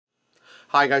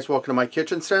Hi guys, welcome to my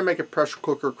kitchen. Today I'm making pressure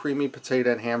cooker creamy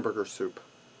potato and hamburger soup.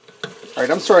 Alright,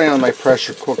 I'm starting on my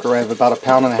pressure cooker. I have about 1.5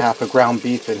 pounds of ground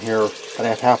beef in here that I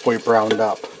have halfway browned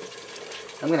up.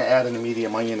 I'm going to add in a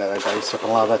medium onion that I diced up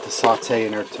and allow that to saute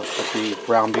in there to the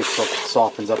ground beef so it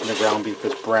softens up and the ground beef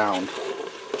is browned.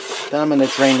 Then I'm going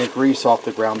to drain the grease off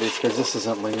the ground beef because this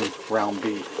isn't lean ground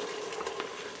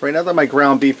beef. Right now that my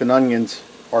ground beef and onions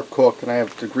are cooked and I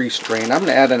have the grease drained, I'm going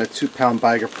to add in a 2-pound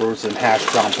bag of frozen hashed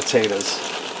brown potatoes.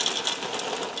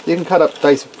 You can cut up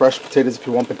diced fresh potatoes if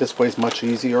you want, but this way is much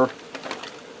easier.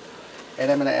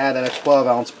 And I'm going to add in a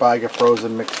 12-ounce bag of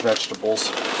frozen mixed vegetables.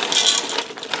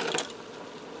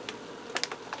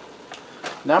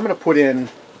 Now I'm going to put in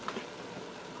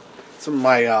some of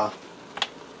my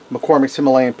McCormick's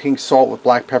Himalayan pink salt with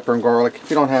black pepper and garlic. If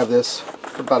you don't have this,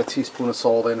 put about a teaspoon of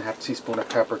salt in, half a teaspoon of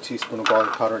pepper, a teaspoon of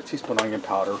garlic powder, a teaspoon of onion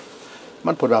powder. I'm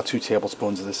going to put about 2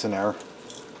 tablespoons of this in there.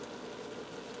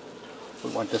 We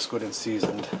want this good and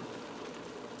seasoned.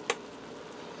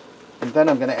 And then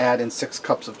I'm going to add in 6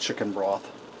 cups of chicken broth.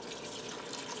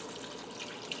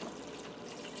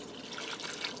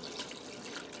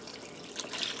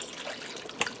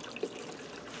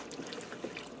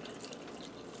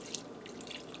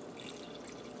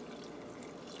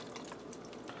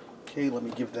 Okay, let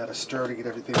me give that a stir to get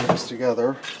everything mixed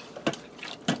together.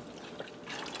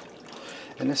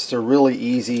 And this is a really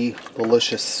easy,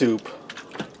 delicious soup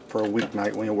for a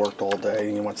weeknight when you worked all day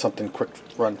and you want something quick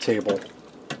run table.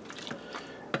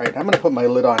 Alright, I'm going to put my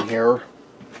lid on here.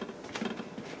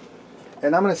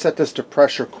 And I'm going to set this to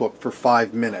pressure cook for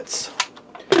 5 minutes.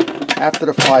 After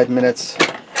the 5 minutes,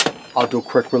 I'll do a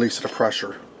quick release of the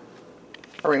pressure.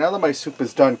 Alright, now that my soup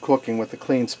is done cooking with a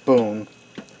clean spoon,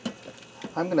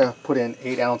 I'm going to put in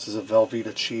 8 ounces of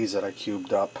Velveeta cheese that I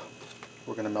cubed up.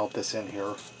 We're going to melt this in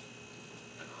here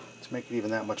to make it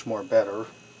even that much more better.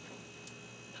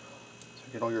 So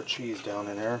get all your cheese down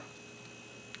in there.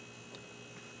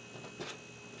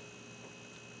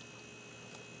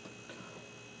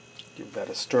 Give that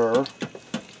a stir.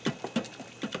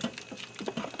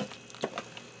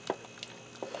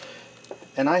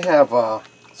 And I have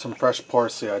some fresh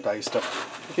parsley I diced up.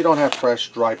 If you don't have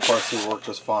fresh, dried parsley will work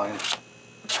just fine.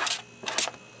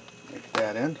 Make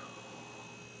that in.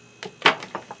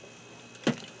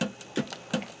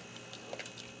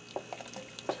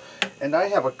 And I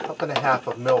have 1.5 cups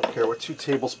of milk here with 2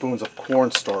 tablespoons of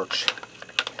cornstarch.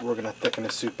 We're going to thicken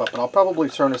the soup up. And I'll probably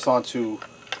turn this on to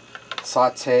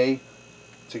saute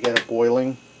to get it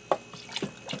boiling,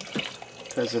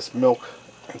 because this milk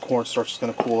and cornstarch is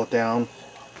going to cool it down.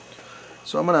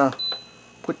 So I'm going to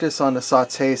put this on the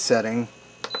saute setting,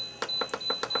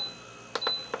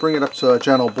 bring it up to a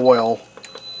gentle boil,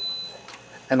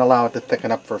 and allow it to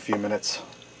thicken up for a few minutes.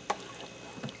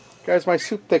 Guys, my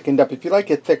soup thickened up. If you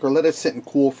like it thicker, let it sit and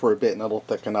cool for a bit and it'll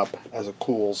thicken up as it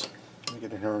cools. Let me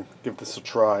get in here and give this a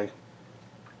try.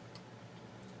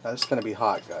 Now this is going to be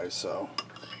hot, guys, so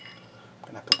I'm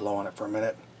going to have to blow on it for a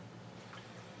minute.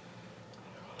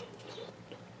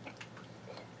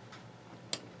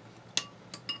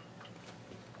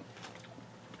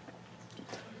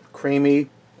 Creamy, a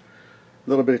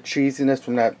little bit of cheesiness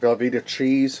from that Velveeta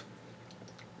cheese,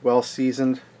 well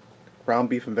seasoned. Ground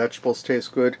beef and vegetables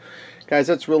taste good. Guys,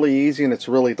 that's really easy and it's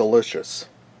really delicious.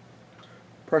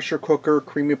 Pressure cooker,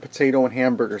 creamy potato and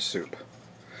hamburger soup.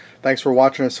 Thanks for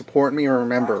watching and supporting me, and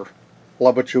remember,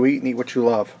 love what you eat and eat what you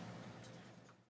love.